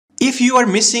If you are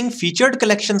missing featured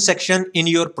collection section in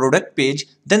your product page,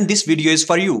 then this video is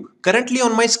for you. Currently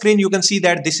on my screen, you can see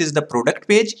that this is the product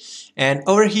page, and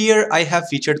over here I have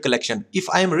featured collection. If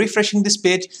I am refreshing this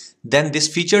page, then this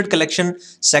featured collection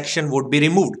section would be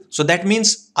removed. So that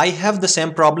means I have the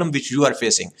same problem which you are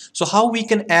facing. So how we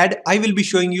can add, I will be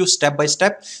showing you step by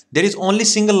step. There is only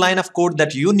single line of code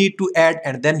that you need to add,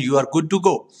 and then you are good to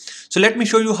go. So let me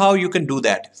show you how you can do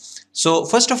that. So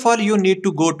first of all, you need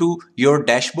to go to your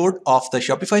dashboard of the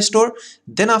Shopify store.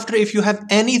 Then after, if you have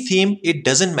any theme, it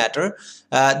doesn't matter.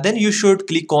 Then you should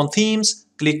click on themes,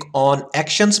 click on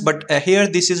actions. But here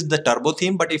this is the turbo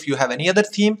theme. But if you have any other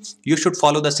theme, you should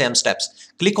follow the same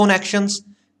steps. Click on actions,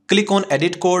 click on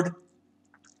edit code.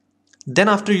 Then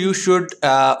after, you should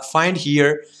find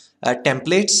here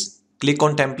templates. Click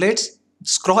on templates,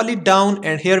 scroll it down,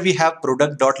 and here we have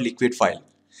product.liquid file.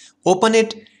 Open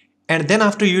it. And then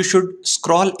after, you should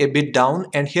scroll a bit down,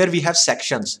 and here we have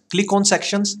sections. Click on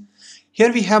sections.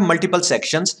 Here we have multiple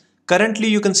sections. Currently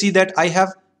you can see that I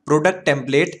have product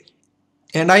template,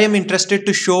 and I am interested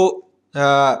to show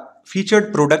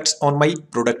featured products on my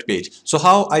product page. So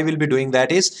how I will be doing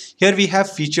that is, here we have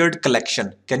featured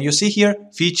collection. Can you see here?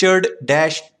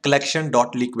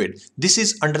 Featured-collection.liquid. This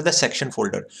is under the section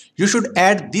folder. You should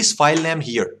add this file name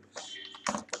here.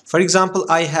 For example,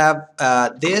 I have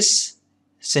this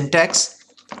syntax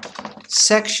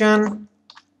section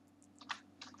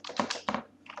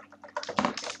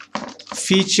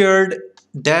featured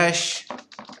dash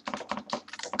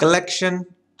collection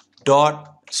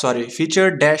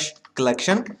featured dash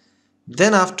collection,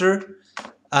 then after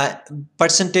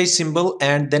percentage symbol,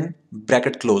 and then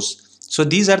bracket close. So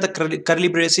these are the curly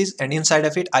braces, and inside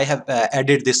of it I have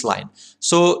added this line.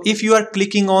 So if you are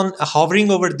clicking on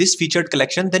hovering over this featured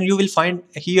collection, then you will find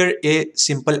here a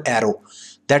simple arrow.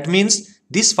 That means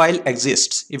this file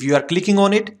exists. If you are clicking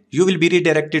on it, you will be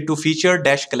redirected to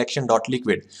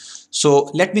featured-collection.liquid.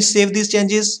 So let me save these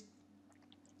changes,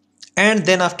 and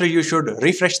then after, you should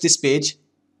refresh this page,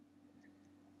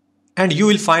 and you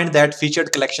will find that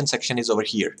featured collection section is over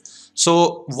here.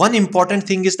 So one important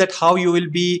thing is that how you will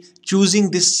be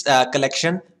choosing this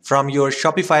collection from your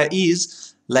Shopify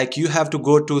is, like, you have to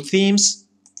go to themes,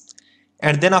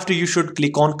 and then after, you should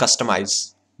click on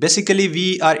customize. Basically,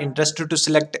 we are interested to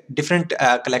select different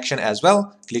collection as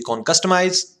well. Click on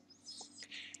customize,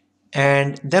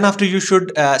 and then after, you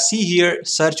should see here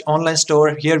search online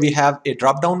store. Here we have a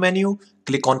drop down menu.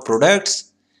 Click on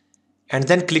products, and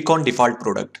then click on default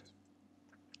product.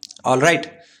 All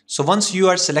right, so once you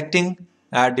are selecting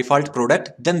default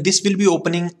product, then this will be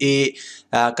opening a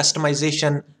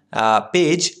customization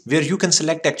page where you can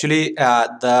select actually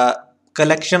the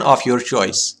collection of your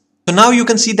choice. So now you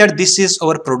can see that this is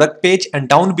our product page, and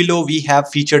down below we have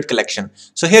featured collection.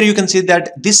 So here you can see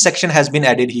that this section has been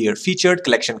added here, featured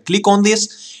collection. Click on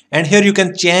this, and here you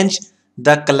can change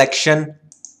the collection.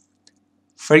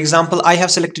 For example, I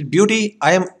have selected beauty.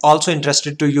 I am also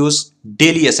interested to use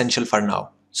daily essential for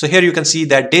now. So here you can see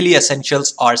that daily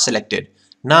essentials are selected.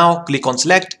 Now click on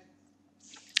select,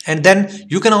 and then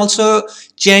you can also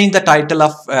change the title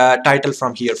of title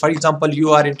from here. For example,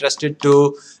 you are interested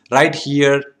to write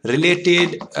here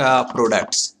related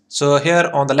products. So here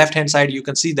on the left hand side, you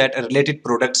can see that a related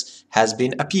products has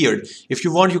been appeared. If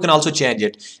you want, you can also change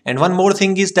it. And one more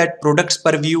thing is that products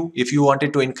per view, if you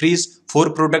wanted to increase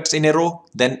 4 products in a row,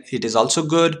 then it is also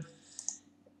good.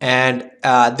 And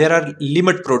there are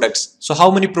limit products. So how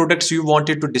many products you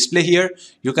wanted to display here,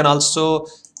 you can also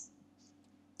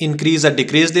increase or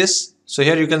decrease this. So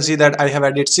here you can see that I have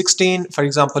added 16. For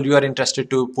example, you are interested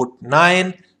to put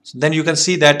 9. So then you can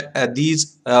see that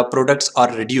these products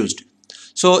are reduced.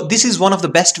 So this is one of the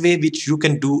best way which you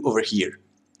can do over here.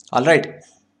 All right,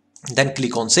 then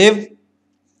click on save.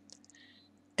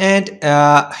 And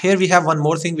here we have one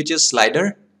more thing, which is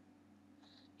slider.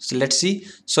 So let's see.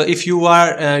 So if you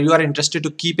are interested to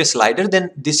keep a slider,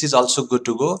 then this is also good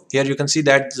to go. Here you can see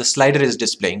that the slider is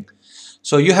displaying.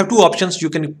 So you have two options. You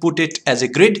can put it as a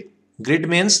grid. Grid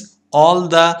means all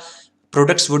the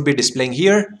products would be displaying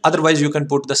here. Otherwise, you can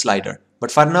put the slider. But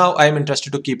for now, I am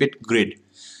interested to keep it grid.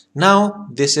 Now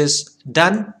this is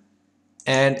done.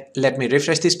 And let me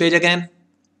refresh this page again.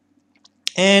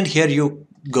 And here you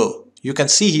go. You can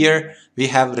see here we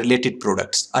have related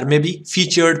products, or maybe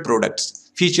featured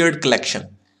products, featured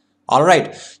collection. All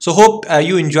right, so hope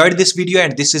you enjoyed this video,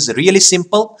 and this is really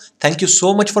simple. Thank you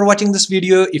so much for watching this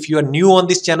video. If you are new on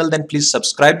this channel, then please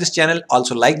subscribe this channel.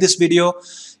 Also like this video.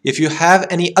 If you have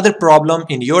any other problem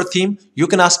in your theme, you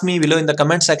can ask me below in the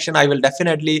comment section. I will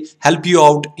definitely help you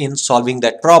out in solving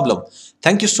that problem.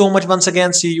 Thank you so much once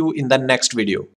again. See you in the next video.